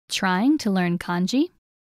Trying to learn kanji?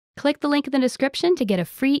 Click the link in the description to get a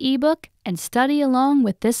free ebook and study along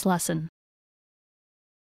with this lesson.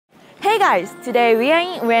 Hey guys! Today we are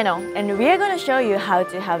in Ueno and we are going to show you how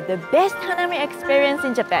to have the best Hanami experience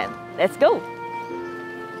in Japan. Let's go!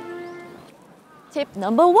 Tip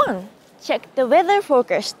number 1. Check the weather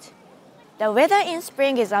forecast. The weather in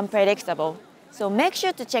spring is unpredictable, so make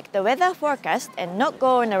sure to check the weather forecast and not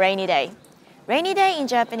go on a rainy day. Rainy day in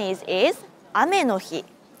Japanese is ame no hi,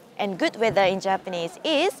 and good weather in Japanese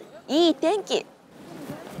is ii tenki.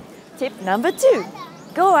 Tip number 2.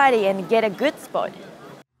 Go early and get a good spot.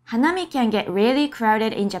 Hanami can get really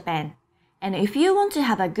crowded in Japan, and if you want to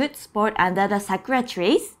have a good spot under the sakura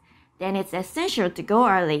trees, then it's essential to go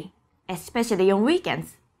early, especially on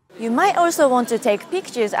weekends. You might also want to take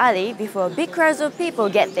pictures early before big crowds of people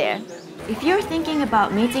get there. If you're thinking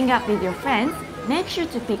about meeting up with your friends, make sure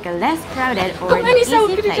to pick a less crowded or an easy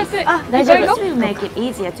place. This will make it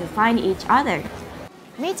easier to find each other.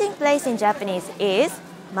 Meeting place in Japanese is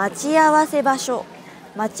machiawase basho.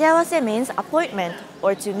 Machiawase means appointment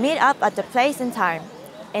or to meet up at a place and time.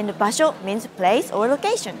 And basho means place or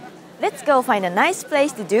location. Let's go find a nice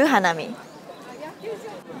place to do Hanami.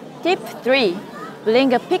 Tip 3.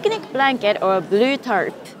 Bring a picnic blanket or a blue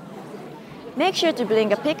tarp. Make sure to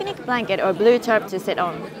bring a picnic blanket or blue tarp to sit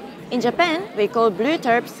on. In Japan, we call blue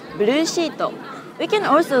tarps blue sheet. We can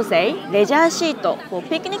also say leisure sheet for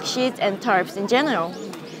picnic sheets and tarps in general.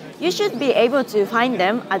 You should be able to find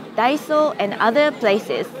them at Daiso and other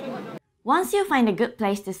places. Once you find a good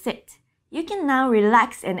place to sit, you can now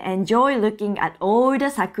relax and enjoy looking at all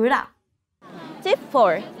the sakura. Tip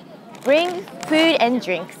 4. Bring food and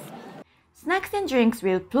drinks. Snacks and drinks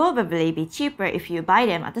will probably be cheaper if you buy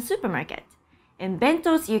them at the supermarket. And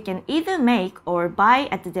bentos you can either make or buy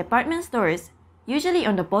at the department stores, usually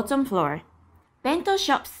on the bottom floor. Bento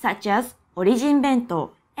shops such as Origin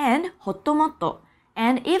Bento and Hottomoto,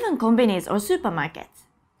 and even convenience or supermarkets.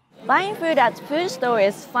 Buying food at food store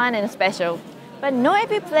is fun and special, but not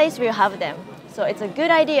every place will have them. So it's a good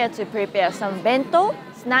idea to prepare some bento,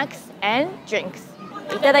 snacks, and drinks.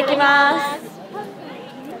 Itadakimasu!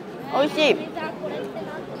 美味しい。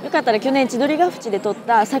よかったら去年千鳥ヶ淵で撮っ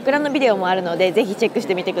た桜のビデオもあるのでぜひチェックし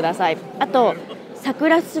てみてください。あと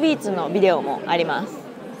桜スイーツのビデオもあります。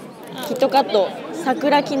キットカット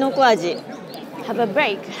桜きのこ味 Have a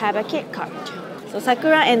break, have a Kit Kat so,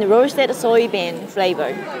 Sakura and roasted soybean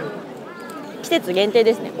flavor 季節限定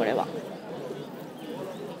ですねこれは。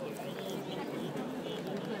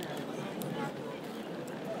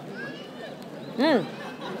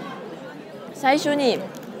最初に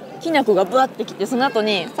きな粉がブワってきてその後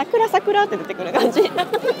に桜桜って出てくる感じ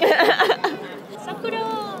桜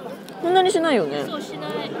はこんなにしないよね。そうしな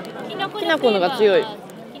い。きな粉のが強い。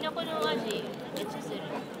きな粉の味めっちゃする。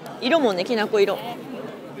色もねきな粉色。き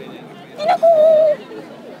な粉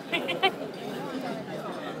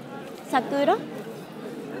桜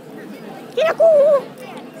きな粉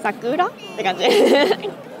桜って感じ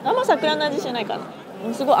あんま桜の味しないか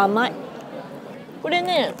な。すごい甘い。これ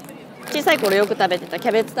ね小さい頃よく食べてたキ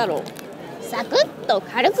ャベツ太郎。サクッと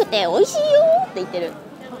軽くて美味しいよって言ってる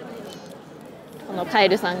このカエ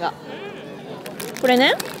ルさんが。これ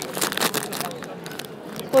ね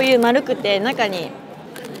こういう丸くて中に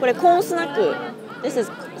これコーンスナック This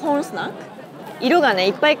is コーンスナック。色がねい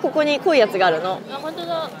っぱいここに濃いやつがあるの。あ、本当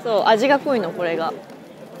だ。そう味が濃いのこれが。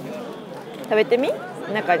食べてみ。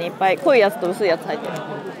中にいっぱい濃いやつと薄いやつ入ってる。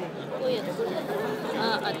濃いやつ。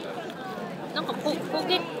あ、なんか焦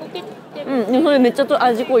げてる。うん、これめっちゃと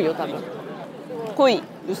味濃いよ多分。濃い、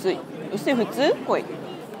薄い、薄い普通、濃い。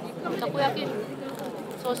たこ焼き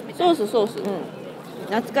ソースみたいな。ソース、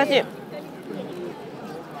懐かしい。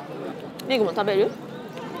メグも食べる？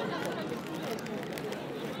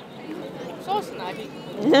ソースの味。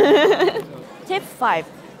Tip 5.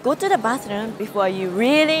 Go to the bathroom before you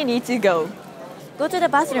really need to go. Go to the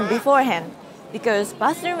bathroom beforehand because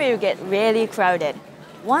bathroom will get really crowded.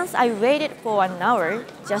 Once I waited for an hour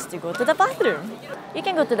just to go to the bathroom. You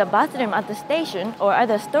can go to the bathroom at the station or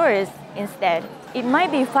other stores instead. It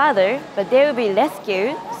might be farther, but there will be less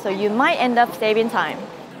queue, so you might end up saving time.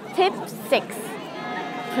 Tip 6.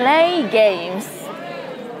 Play games.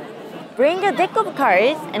 Bring a deck of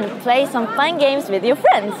cards and play some fun games with your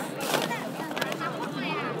friends.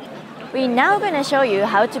 We're now going to show you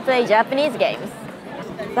how to play Japanese games.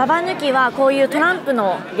 ババ抜きはこういうトランプ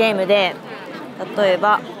のゲームで、例え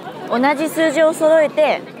ば同じ数字を揃え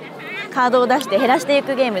てカードを出して減らしてい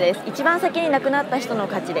くゲームです。一番先に亡くなった人の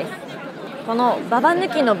勝ちです。このババ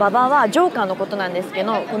抜きのババはジョーカーのことなんですけ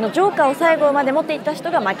ど、このジョーカーを最後まで持っていった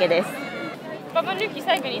人が負けです。ババ抜き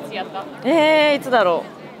最後にいつやった？いつだろ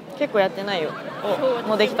う。結構やってないよ。お、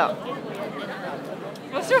もうできた。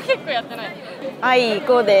私は結構やってない。あい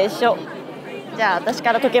こでしょ。じゃあ私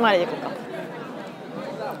から時計回りでいこうか。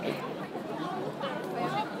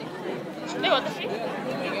私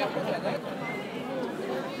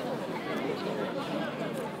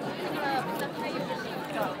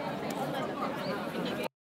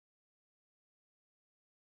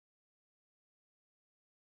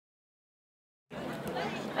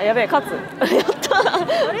あ、やべえ、勝つ。やった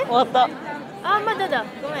終わった。あ、まだだ。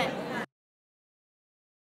ごめん。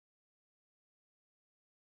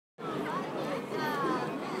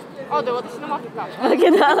あ、で私の負けか。負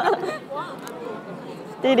けた。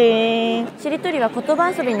てりーん。しりとりは言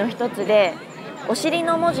葉遊びの一つで、お尻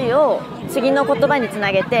の文字を次の言葉につ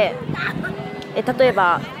なげて、例え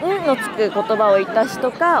ば「ん」のつく言葉を言った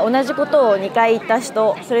人か、同じことを2回言った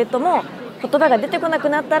人、それとも言葉が出てこなく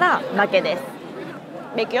なったら負けです。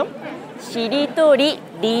いくよ。しりとり、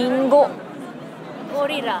りんご、ゴ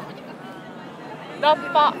リラ、ラ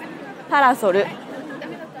ッパ、パラソル、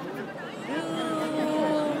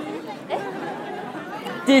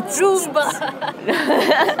ルンバ、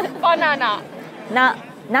バナナ、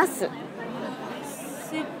ナス。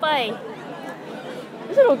酸っぱい、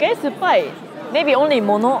それ OK？ 酸っぱい。Maybe only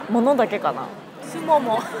ものだけかな。すも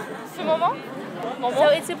も。すもも？So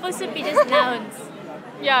it's supposed to be just nouns.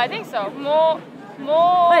 Yeah, I think so.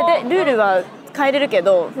 でルールは変えれるけ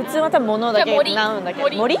ど、普通は多分ものだけ、ナウンだ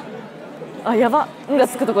け。森？あ、やば。んが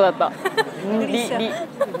つくとこだった。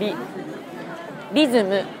リズ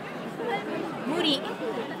ム。無理。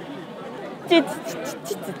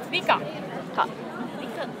理科。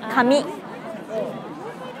髪。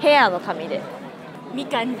ヘアの髪で。み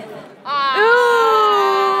かん。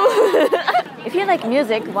If you like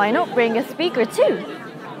music, why not bring a speaker too?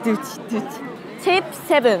 Tip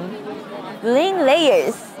 7. Bling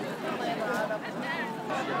layers.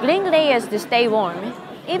 Bling layers to stay warm.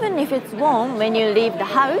 Even if it's warm when you leave the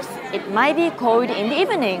house, it might be cold in the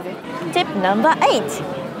evening. Tip number 8.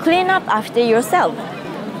 Clean up after yourself.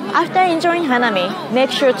 After enjoying Hanami, make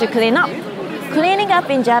sure to clean up. Cleaning up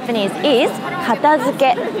in Japanese is 片付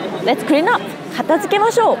け. Let's clean up. 片付け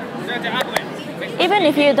ましょう. Even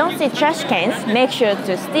if you don't see trash cans, make sure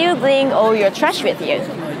to still bring all your trash with you.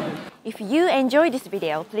 If you enjoyed this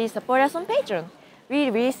video, please support us on Patreon. We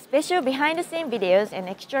release special behind-the-scenes videos and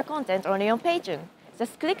extra content only on Patreon.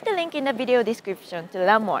 Just click the link in the video description to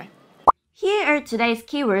learn more. Here are today's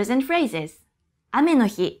keywords and phrases. 雨の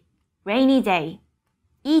日 rainy day.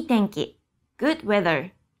 いい天気 good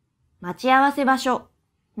weather. 待ち合わせ場所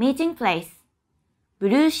meeting place. ブ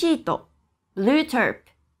ルーシート blue turp.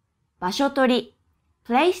 場所取り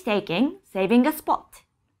place taking, saving a spot.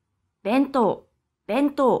 弁当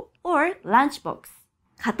or lunchbox.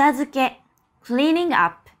 片付け cleaning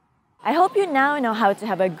up. I hope you now know how to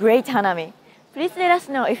have a great Hanami. Please let us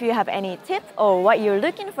know if you have any tips or what you're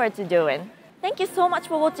looking forward to doing. Thank you so much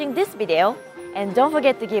for watching this video. And don't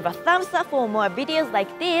forget to give a thumbs up for more videos like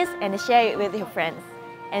this and share it with your friends.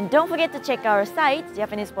 And don't forget to check our site,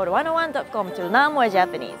 japanesepod101.com to learn more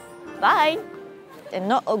Japanese. Bye! And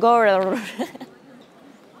not go.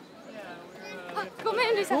 ご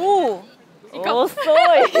めんなさい。遅い。ちょっ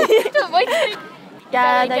ともう一回。い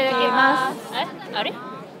ただきます。あれ？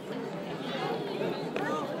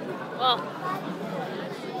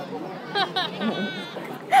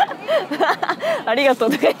ありがと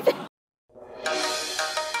うとか言って。